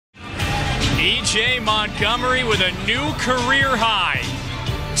EJ Montgomery with a new career high.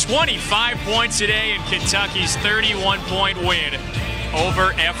 25 points today in Kentucky's 31-point win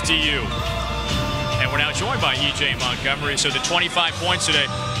over FDU. And we're now joined by EJ Montgomery. So the 25 points today.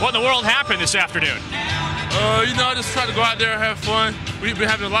 What in the world happened this afternoon? I just try to go out there and have fun. We've been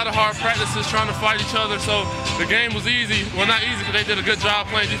having a lot of hard practices trying to fight each other, so the game was easy. Well, not easy because they did a good job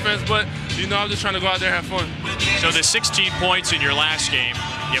playing defense, but, I'm just trying to go out there and have fun. So the 16 points in your last game,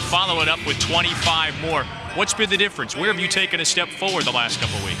 you follow it up with 25 more. What's been the difference? Where have you taken a step forward the last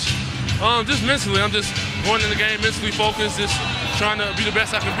couple of weeks? Just mentally. I'm just going in the game mentally focused, just trying to be the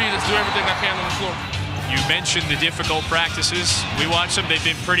best I can be, just do everything I can on the floor. You mentioned the difficult practices. We watched them. They've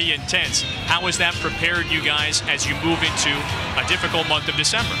been pretty intense. How has that prepared you guys as you move into a difficult month of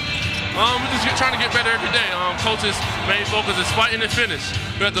December? We're just trying to get better every day. Coach's main focus is fighting and finish.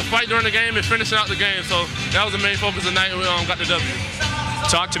 We have to fight during the game and finish out the game. So that was the main focus tonight, and we got the W.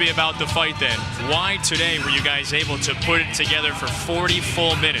 Talk to me about the fight then. Why today were you guys able to put it together for 40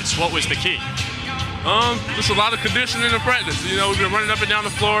 full minutes? What was the key? Just a lot of conditioning and practice. We've been running up and down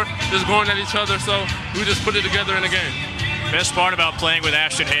the floor, just going at each other, so we just put it together in the game. Best part about playing with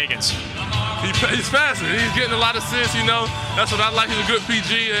Ashton Hagans? He's fast. He's getting a lot of assists, That's what I like. He's a good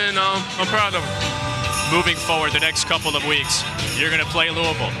PG, and I'm proud of him. Moving forward the next couple of weeks, you're going to play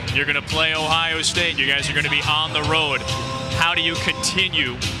Louisville. You're going to play Ohio State. You guys are going to be on the road. How do you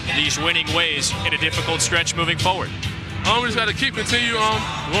continue these winning ways in a difficult stretch moving forward? We just got to continue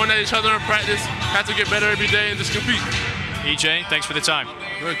going at each other in practice, have to get better every day, and just compete. EJ, thanks for the time.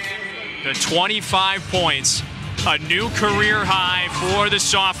 Good. The 25 points, a new career high for the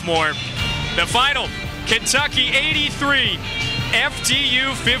sophomore. The final, Kentucky 83,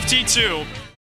 FDU 52.